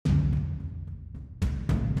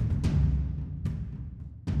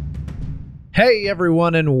Hey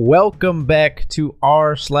everyone, and welcome back to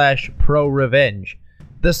r/ProRevenge,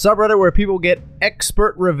 the subreddit where people get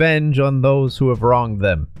expert revenge on those who have wronged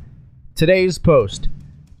them. Today's post: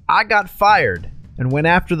 I got fired and went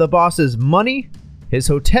after the boss's money, his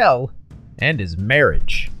hotel, and his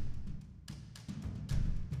marriage.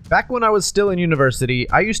 Back when I was still in university,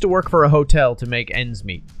 I used to work for a hotel to make ends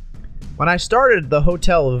meet. When I started, the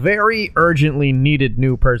hotel very urgently needed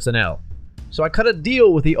new personnel. So I cut a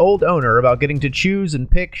deal with the old owner about getting to choose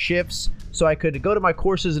and pick shifts so I could go to my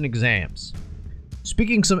courses and exams.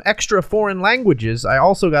 Speaking some extra foreign languages, I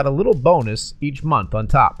also got a little bonus each month on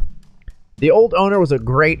top. The old owner was a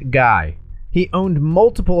great guy. He owned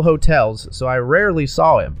multiple hotels, so I rarely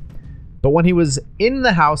saw him. But when he was in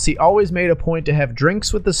the house, he always made a point to have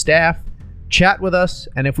drinks with the staff, chat with us,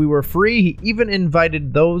 and if we were free, he even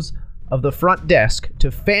invited those of the front desk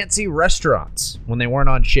to fancy restaurants when they weren't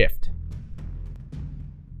on shift.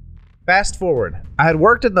 Fast forward, I had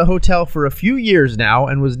worked at the hotel for a few years now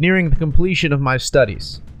and was nearing the completion of my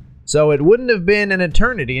studies. So it wouldn't have been an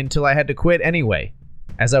eternity until I had to quit anyway,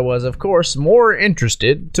 as I was, of course, more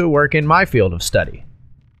interested to work in my field of study.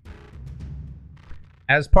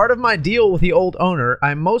 As part of my deal with the old owner,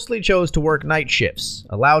 I mostly chose to work night shifts,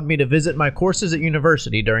 allowed me to visit my courses at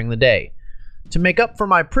university during the day. To make up for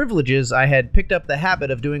my privileges, I had picked up the habit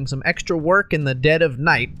of doing some extra work in the dead of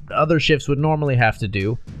night other shifts would normally have to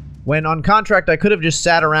do. When on contract, I could have just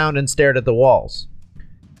sat around and stared at the walls.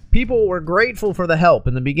 People were grateful for the help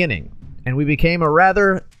in the beginning, and we became a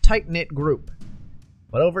rather tight-knit group.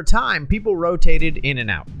 But over time, people rotated in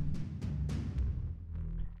and out.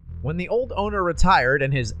 When the old owner retired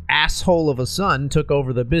and his asshole of a son took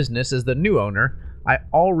over the business as the new owner, I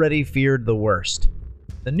already feared the worst.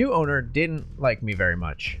 The new owner didn't like me very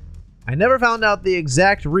much. I never found out the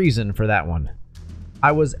exact reason for that one.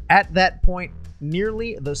 I was at that point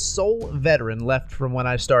nearly the sole veteran left from when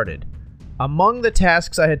I started. Among the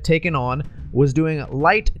tasks I had taken on was doing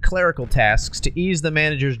light clerical tasks to ease the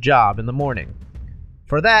manager's job in the morning.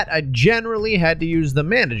 For that, I generally had to use the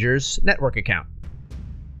manager's network account.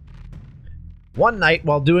 One night,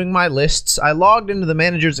 while doing my lists, I logged into the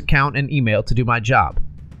manager's account and email to do my job.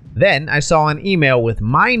 Then, I saw an email with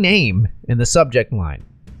my name in the subject line.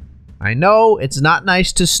 I know it's not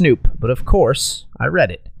nice to snoop, but of course, I read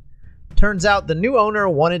it. Turns out the new owner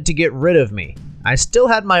wanted to get rid of me. I still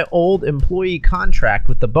had my old employee contract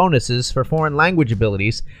with the bonuses for foreign language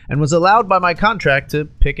abilities and was allowed by my contract to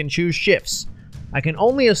pick and choose shifts. I can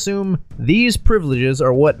only assume these privileges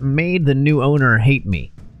are what made the new owner hate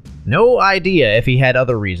me. No idea if he had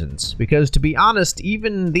other reasons, because to be honest,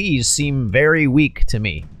 even these seem very weak to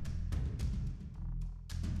me.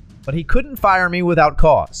 But he couldn't fire me without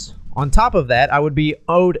cause. On top of that, I would be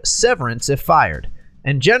owed severance if fired.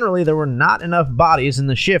 And generally there were not enough bodies in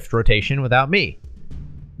the shift rotation without me.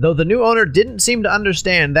 Though the new owner didn't seem to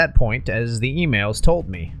understand that point, as the emails told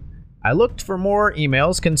me. I looked for more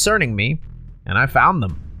emails concerning me, and I found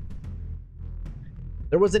them.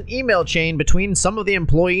 There was an email chain between some of the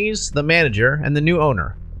employees, the manager, and the new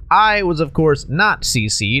owner. I was of course not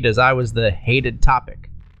CC'd, as I was the hated topic.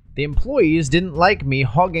 The employees didn't like me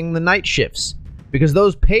hogging the night shifts, because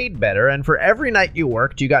those paid better, and for every night you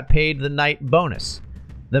worked, you got paid the night bonus.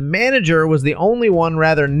 The manager was the only one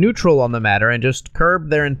rather neutral on the matter and just curbed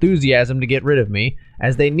their enthusiasm to get rid of me,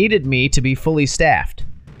 as they needed me to be fully staffed.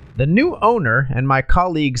 The new owner and my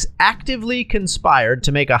colleagues actively conspired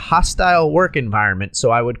to make a hostile work environment so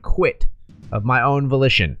I would quit of my own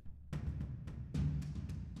volition.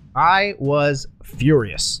 I was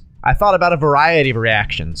furious. I thought about a variety of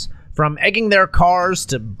reactions, from egging their cars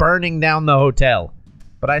to burning down the hotel,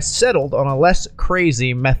 but I settled on a less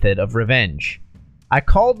crazy method of revenge. I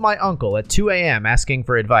called my uncle at 2 a.m. asking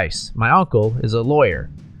for advice. My uncle is a lawyer.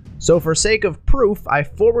 So for sake of proof, I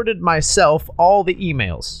forwarded myself all the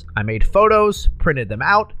emails. I made photos, printed them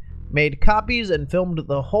out, made copies, and filmed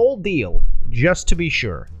the whole deal, just to be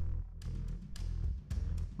sure.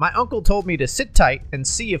 My uncle told me to sit tight and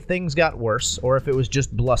see if things got worse or if it was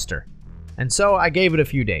just bluster. And so I gave it a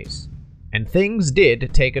few days. And things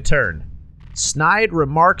did take a turn. Snide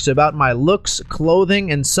remarks about my looks,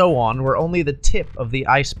 clothing, and so on were only the tip of the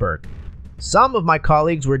iceberg. Some of my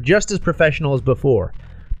colleagues were just as professional as before,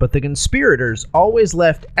 but the conspirators always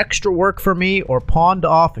left extra work for me or pawned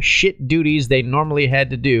off shit duties they normally had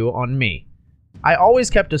to do on me. I always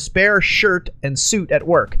kept a spare shirt and suit at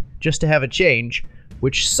work, just to have a change,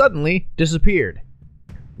 which suddenly disappeared.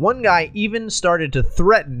 One guy even started to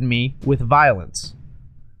threaten me with violence.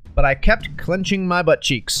 But I kept clenching my butt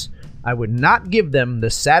cheeks. I would not give them the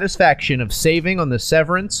satisfaction of saving on the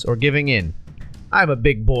severance or giving in. I'm a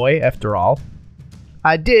big boy, after all.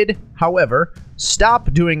 I did, however,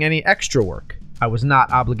 stop doing any extra work I was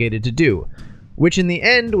not obligated to do, which in the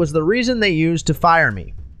end was the reason they used to fire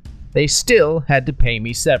me. They still had to pay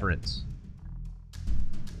me severance.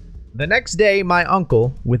 The next day, my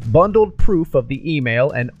uncle, with bundled proof of the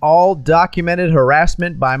email and all documented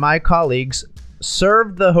harassment by my colleagues,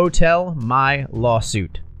 served the hotel my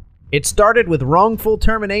lawsuit. It started with wrongful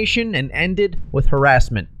termination and ended with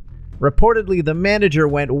harassment. Reportedly, the manager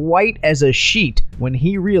went white as a sheet when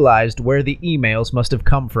he realized where the emails must have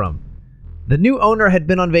come from. The new owner had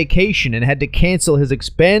been on vacation and had to cancel his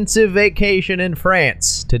expensive vacation in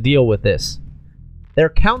France to deal with this. Their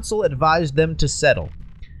counsel advised them to settle,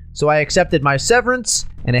 so I accepted my severance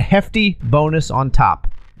and a hefty bonus on top.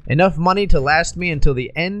 Enough money to last me until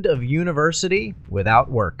the end of university without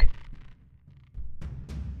work.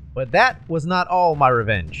 But that was not all my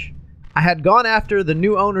revenge. I had gone after the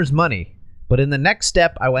new owner's money, but in the next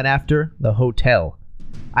step I went after the hotel.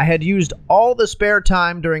 I had used all the spare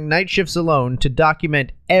time during night shifts alone to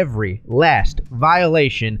document every last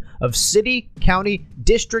violation of city, county,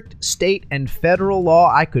 district, state, and federal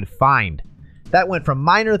law I could find. That went from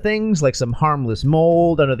minor things like some harmless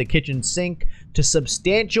mold under the kitchen sink to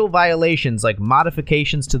substantial violations like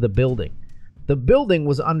modifications to the building. The building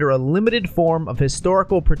was under a limited form of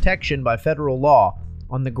historical protection by federal law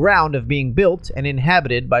on the ground of being built and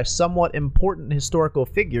inhabited by somewhat important historical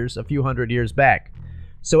figures a few hundred years back.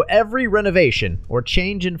 So every renovation or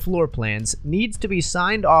change in floor plans needs to be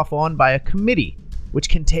signed off on by a committee, which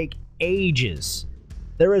can take ages.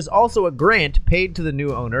 There is also a grant paid to the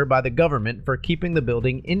new owner by the government for keeping the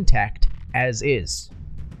building intact as is.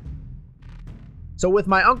 So with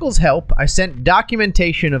my uncle's help, I sent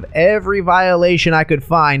documentation of every violation I could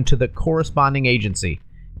find to the corresponding agency.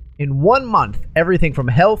 In 1 month, everything from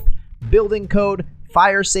health, building code,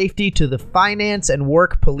 fire safety to the finance and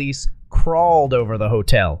work police crawled over the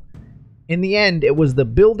hotel. In the end, it was the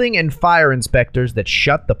building and fire inspectors that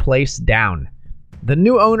shut the place down. The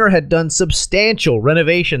new owner had done substantial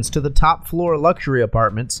renovations to the top floor luxury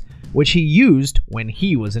apartments, which he used when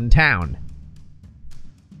he was in town.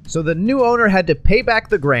 So the new owner had to pay back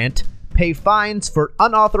the grant, pay fines for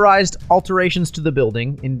unauthorized alterations to the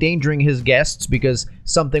building, endangering his guests because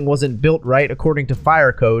something wasn't built right according to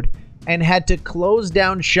fire code, and had to close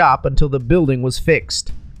down shop until the building was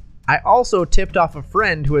fixed. I also tipped off a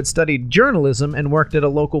friend who had studied journalism and worked at a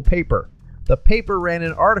local paper. The paper ran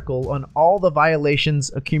an article on all the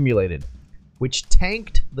violations accumulated, which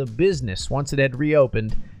tanked the business once it had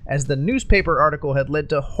reopened, as the newspaper article had led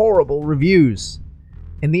to horrible reviews.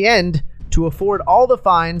 In the end, to afford all the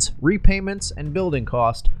fines, repayments, and building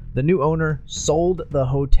cost, the new owner sold the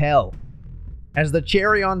hotel. As the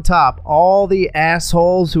cherry on top, all the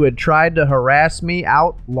assholes who had tried to harass me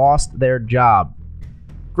out lost their job.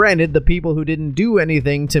 Granted, the people who didn't do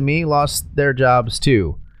anything to me lost their jobs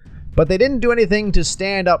too. But they didn't do anything to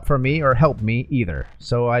stand up for me or help me either,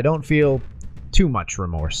 so I don't feel too much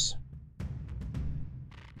remorse.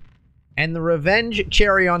 And the revenge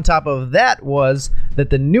cherry on top of that was that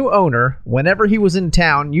the new owner, whenever he was in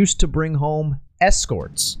town, used to bring home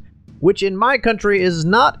escorts, which in my country is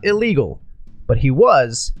not illegal, but he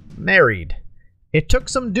was married. It took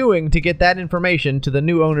some doing to get that information to the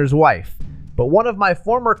new owner's wife, but one of my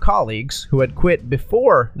former colleagues, who had quit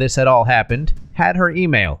before this had all happened, had her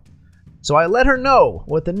email. So I let her know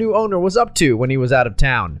what the new owner was up to when he was out of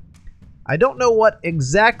town. I don't know what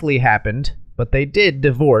exactly happened, but they did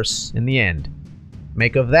divorce in the end.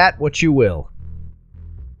 Make of that what you will.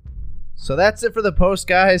 So that's it for the post,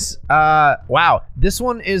 guys. Wow. This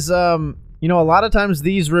one is, a lot of times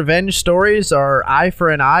these revenge stories are eye for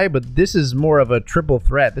an eye, but this is more of a triple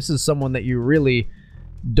threat. This is someone that you really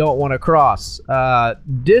don't want to cross.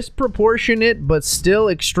 Disproportionate, but still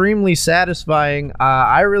extremely satisfying.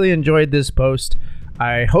 I really enjoyed this post.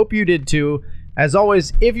 I hope you did too. As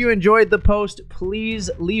always, if you enjoyed the post, please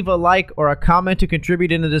leave a like or a comment to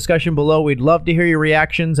contribute in the discussion below. We'd love to hear your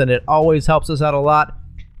reactions, and it always helps us out a lot.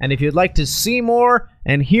 And if you'd like to see more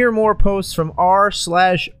and hear more posts from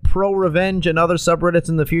r/ProRevenge and other subreddits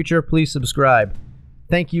in the future, please subscribe.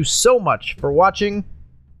 Thank you so much for watching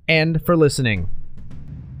and for listening.